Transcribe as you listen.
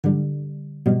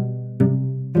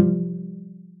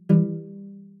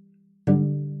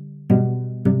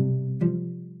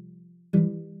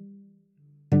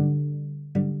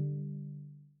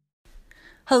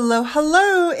Hello,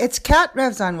 hello. It's Kat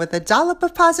Revs on with a dollop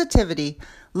of positivity.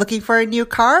 Looking for a new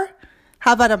car?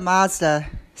 How about a Mazda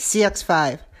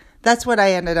CX-5? That's what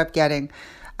I ended up getting.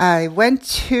 I went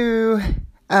to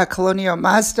Colonial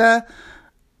Mazda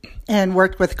and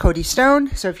worked with Cody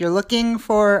Stone. So if you're looking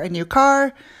for a new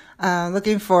car,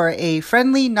 looking for a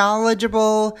friendly,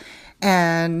 knowledgeable,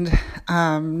 and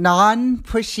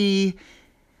non-pushy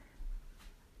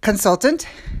consultant,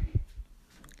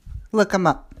 look them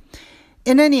up.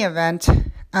 In any event,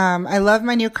 I love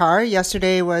my new car.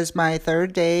 Yesterday was my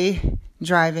third day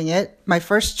driving it. My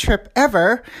first trip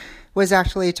ever was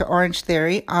actually to Orange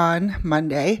Theory on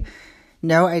Monday.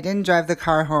 No, I didn't drive the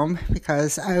car home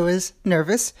because I was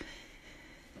nervous.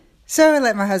 So I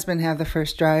let my husband have the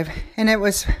first drive, and it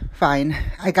was fine.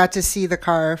 I got to see the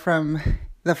car from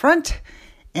the front,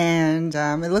 and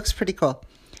it looks pretty cool.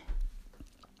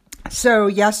 So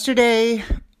yesterday,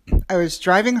 I was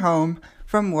driving home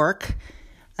from work.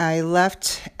 I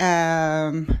left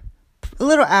a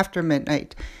little after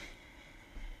midnight,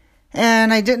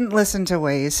 and I didn't listen to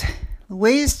Waze.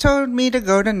 Waze told me to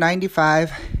go to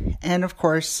 95, and of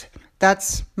course,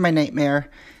 that's my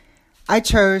nightmare. I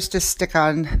chose to stick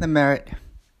on the merit,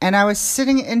 and I was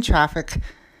sitting in traffic.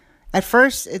 At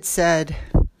first, it said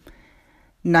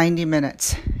 90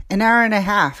 minutes, an hour and a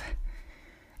half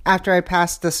after I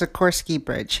passed the Sikorsky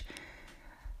Bridge.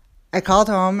 I called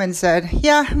home and said,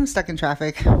 yeah, I'm stuck in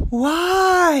traffic.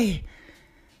 Why?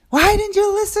 Why didn't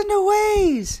you listen to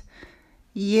Waze?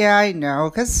 Yeah, I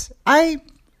know, because I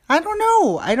don't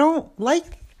know. I don't like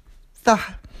the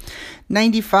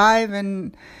 95,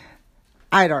 and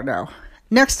I don't know.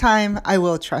 Next time, I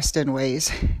will trust in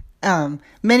Waze.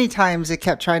 Many times it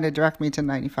kept trying to direct me to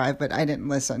 95, but I didn't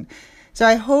listen. So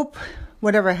I hope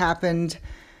whatever happened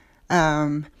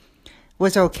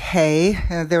was okay.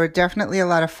 There were definitely a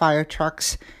lot of fire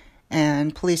trucks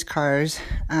and police cars,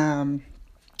 and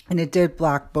it did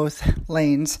block both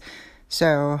lanes.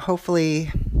 So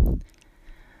hopefully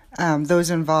those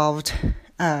involved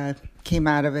came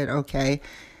out of it okay.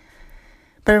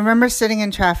 But I remember sitting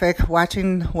in traffic,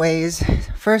 watching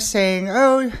Waze, first saying,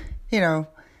 oh,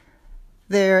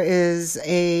 there's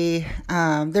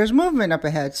movement up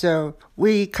ahead, so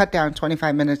we cut down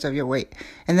 25 minutes of your wait.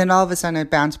 And then all of a sudden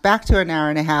it bounced back to an hour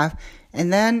and a half.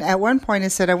 And then at one point it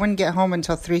said I wouldn't get home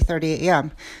until 3:30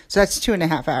 a.m. So that's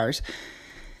 2.5 hours.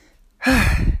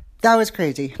 That was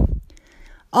crazy.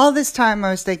 All this time I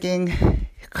was thinking,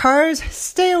 cars,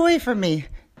 stay away from me.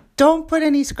 Don't put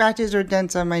any scratches or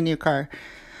dents on my new car.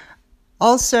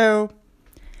 Also,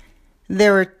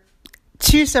 there were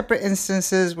 2 separate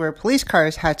instances where police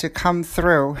cars had to come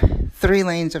through 3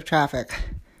 lanes of traffic.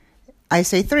 I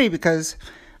say 3 because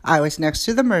I was next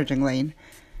to the merging lane.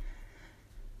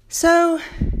 So,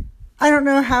 I don't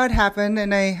know how it happened,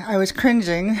 and I was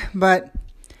cringing, but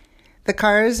the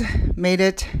cars made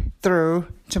it through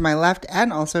to my left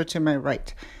and also to my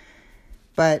right.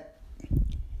 But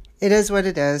it is what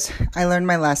it is. I learned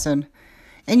my lesson,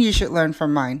 and you should learn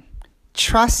from mine.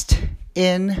 Trust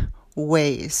in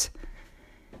Waze.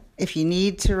 If you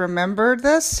need to remember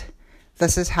this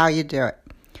is how you do it.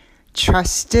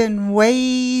 Trust in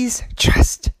Waze.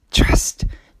 Trust in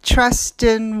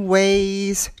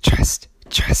Waze.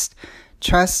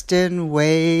 Trust in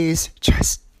Waze.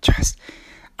 Trust.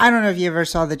 I don't know if you ever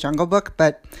saw The Jungle Book,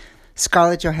 but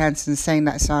Scarlett Johansson sang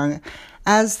that song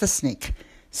as the snake.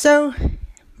 So,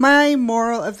 my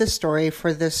moral of the story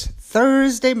for this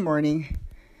Thursday morning,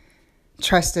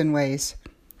 trust in Waze.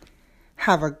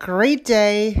 Have a great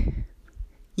day.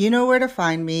 You know where to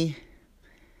find me.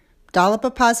 Dollop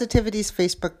of Positivity's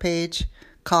Facebook page.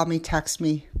 Call me, text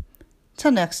me.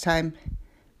 Till next time.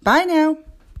 Bye now.